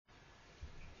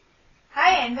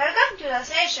again, welcome to the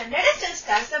session. Let us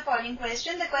discuss the following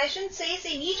question. The question says,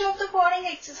 in each of the following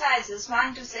exercises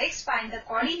 1 to 6, find the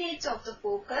coordinates of the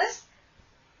focus,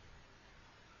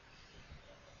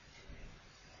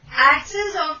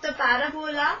 axis of the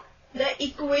parabola, the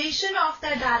equation of the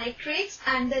directrix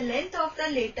and the length of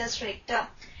the latest rectum.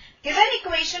 Given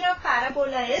equation of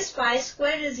parabola is y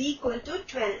square is equal to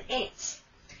 12x.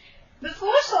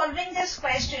 Before solving this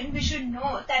question, we should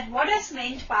know that what is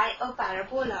meant by a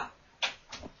parabola.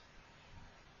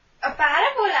 A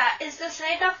parabola is the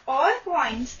set of all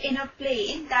points in a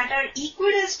plane that are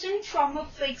equidistant from a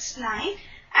fixed line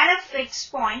and a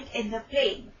fixed point in the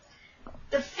plane.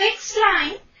 The fixed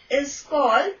line is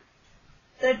called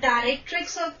the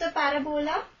directrix of the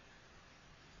parabola,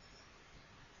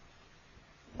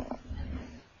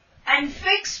 and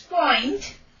fixed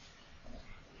point,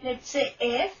 let's say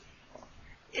F,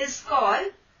 is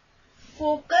called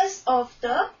focus of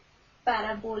the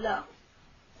parabola.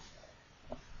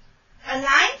 A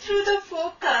line through the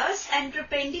focus and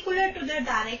perpendicular to the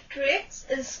directrix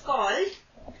is called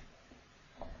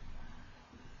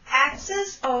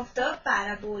axis of the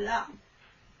parabola.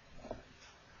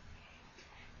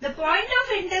 The point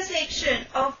of intersection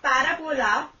of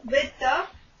parabola with the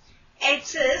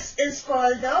axis is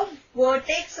called the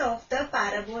vertex of the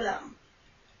parabola.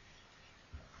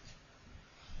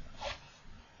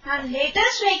 Now,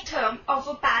 latest rectum of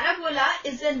a parabola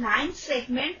is a line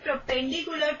segment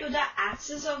perpendicular to the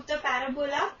axis of the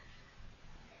parabola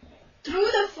through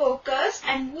the focus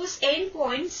and whose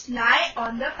endpoints lie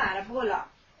on the parabola.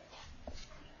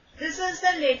 This is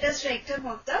the latest rectum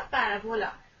of the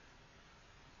parabola.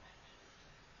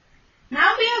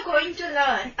 Now we are going to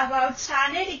learn about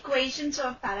standard equations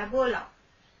of parabola.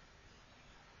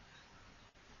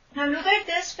 Now look at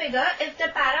this figure. If the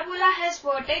parabola has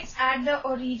vertex at the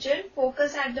origin,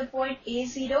 focus at the point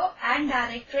A0 and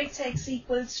directrix x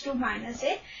equals to minus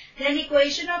a, then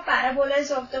equation of parabola is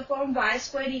of the form y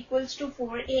square equals to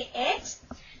 4ax.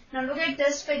 Now look at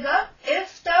this figure.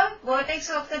 If the vertex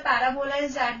of the parabola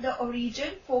is at the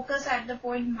origin, focus at the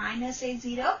point minus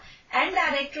a0 and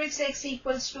directrix x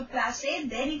equals to plus a,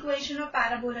 then equation of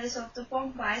parabola is of the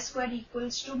form y square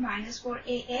equals to minus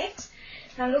 4ax.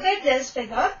 Now look at this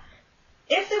figure.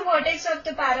 If the vertex of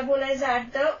the parabola is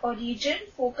at the origin,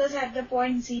 focus at the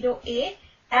point 0a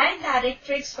and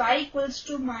directrix y equals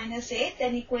to minus a,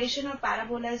 then equation of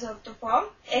parabola is of the form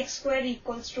x square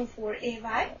equals to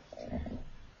 4ay.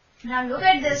 Now look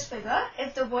at this figure.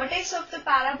 If the vertex of the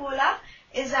parabola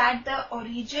is at the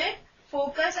origin,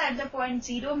 focus at the point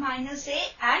 0 minus a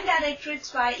and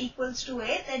directrix y equals to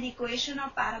a, then equation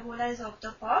of parabola is of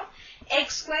the form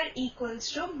x square equals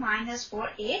to minus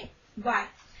 4ay.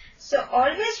 So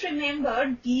always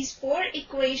remember these four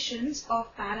equations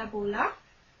of parabola.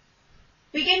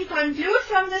 We can conclude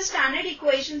from the standard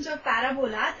equations of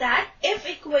parabola that if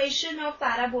equation of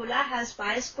parabola has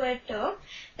y square term,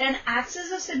 then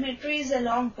axis of symmetry is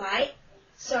along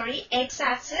x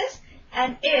axis,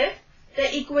 and if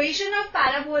the equation of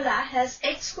parabola has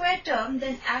x square term,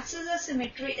 then axis of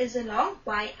symmetry is along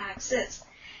y axis.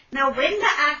 Now when the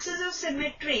axis of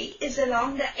symmetry is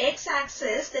along the x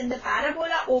axis, then the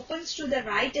parabola opens to the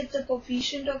right if the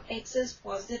coefficient of x is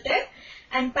positive,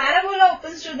 and parabola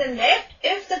opens to the left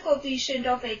if the coefficient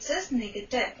of x is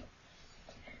negative.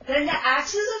 When the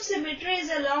axis of symmetry is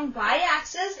along y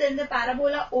axis, then the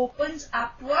parabola opens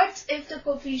upwards if the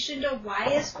coefficient of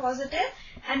y is positive,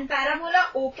 and parabola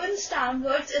opens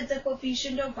downwards if the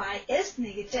coefficient of y is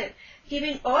negative.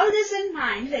 Keeping all this in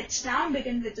mind, let's now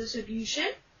begin with the solution.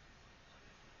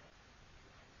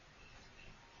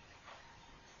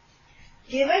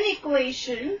 Given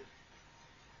equation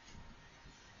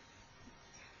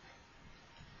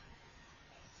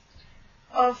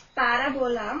of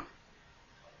parabola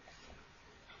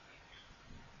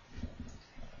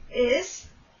is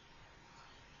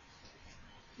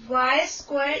y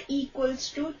square equals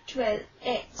to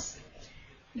 12x.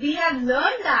 We have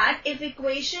learned that if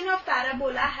equation of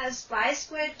parabola has y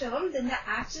square term, then the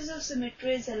axis of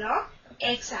symmetry is along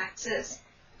x axis.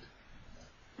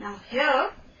 Now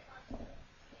here,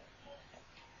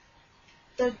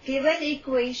 the given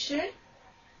equation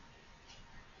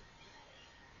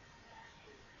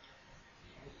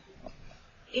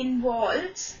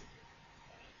involves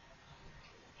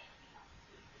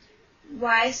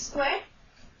y square.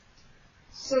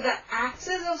 So the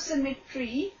axis of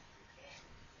symmetry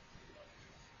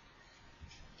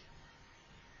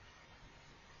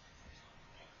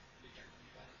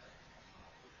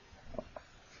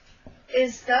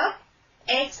is the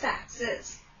x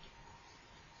axis.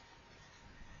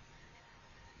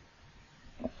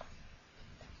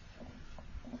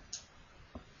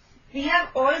 We have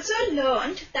also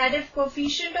learned that if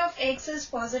coefficient of x is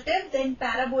positive, then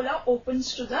parabola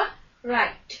opens to the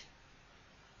right.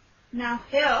 Now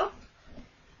here,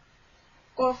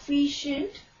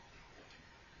 coefficient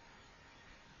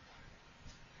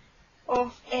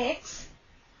of x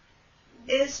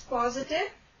is positive.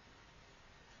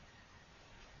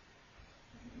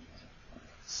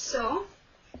 So,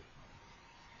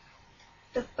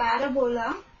 the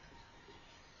parabola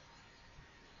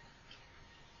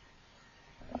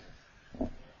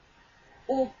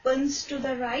opens to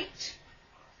the right.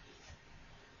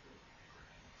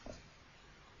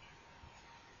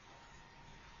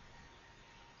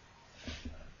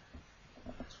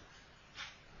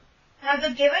 Now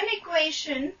the given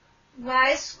equation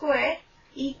y squared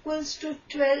equals to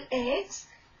 12x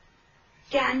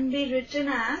can be written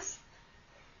as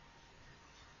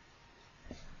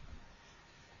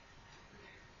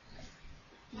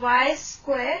y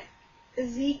squared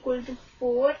is equal to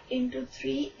 4 into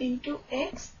 3 into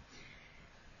x.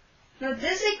 Now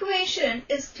this equation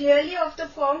is clearly of the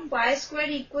form y squared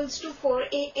equals to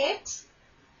 4ax.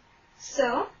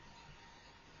 So,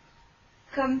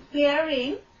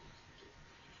 comparing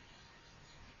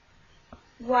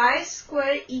y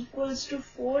square equals to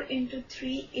 4 into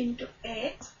 3 into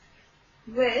x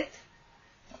with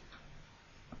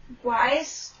y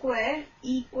square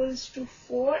equals to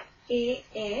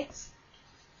 4ax,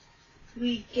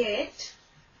 we get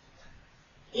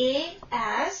a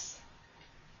as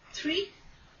 3.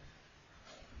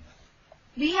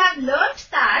 We have learnt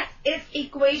that if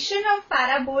equation of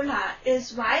parabola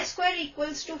is y square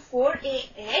equals to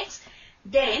 4ax,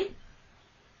 then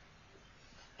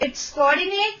its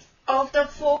coordinates of the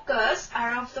focus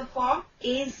are of the form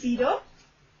a0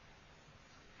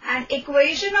 and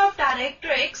equation of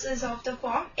directrix is of the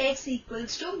form x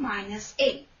equals to minus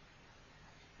a.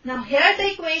 Now here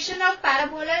the equation of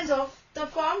parabola is of the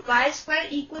form y square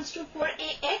equals to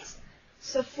 4ax.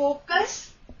 So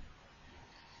focus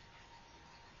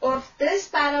of this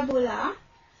parabola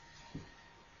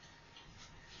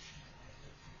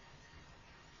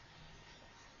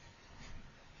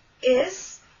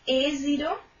is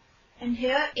a0 and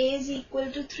here a is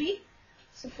equal to 3.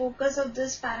 So focus of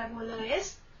this parabola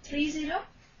is 3, 0.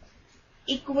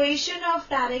 Equation of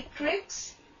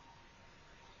directrix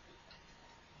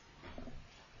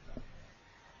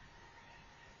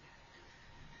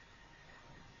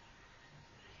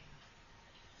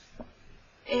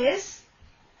is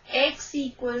x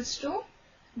equals to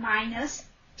minus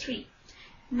 3.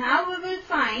 Now we will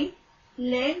find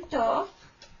length of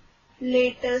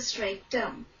latest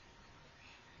rectum.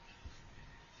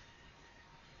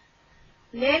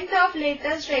 Length of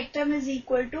latest rectum is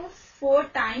equal to 4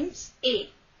 times a.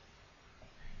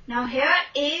 Now here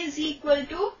a is equal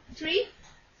to 3.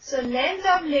 So length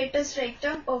of latest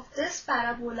rectum of this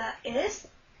parabola is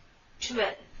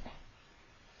 12.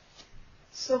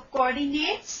 So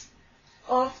coordinates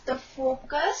of the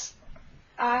focus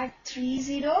are 3,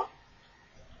 0.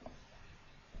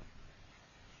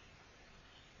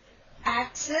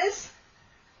 Axis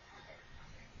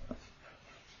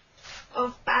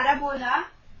of parabola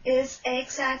is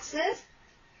x-axis.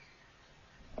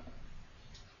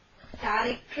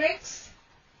 Directrix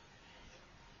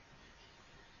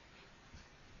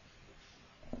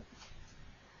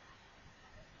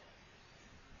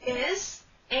is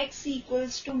x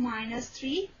equals to minus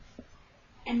 3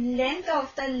 and length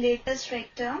of the latest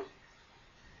rectum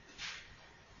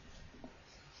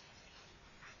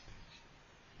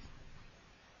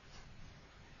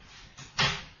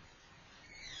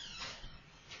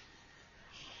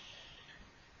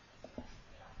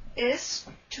is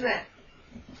 12.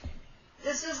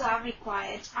 This is our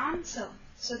required answer.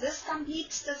 So this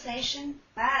completes the session.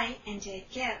 Bye and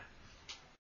take care.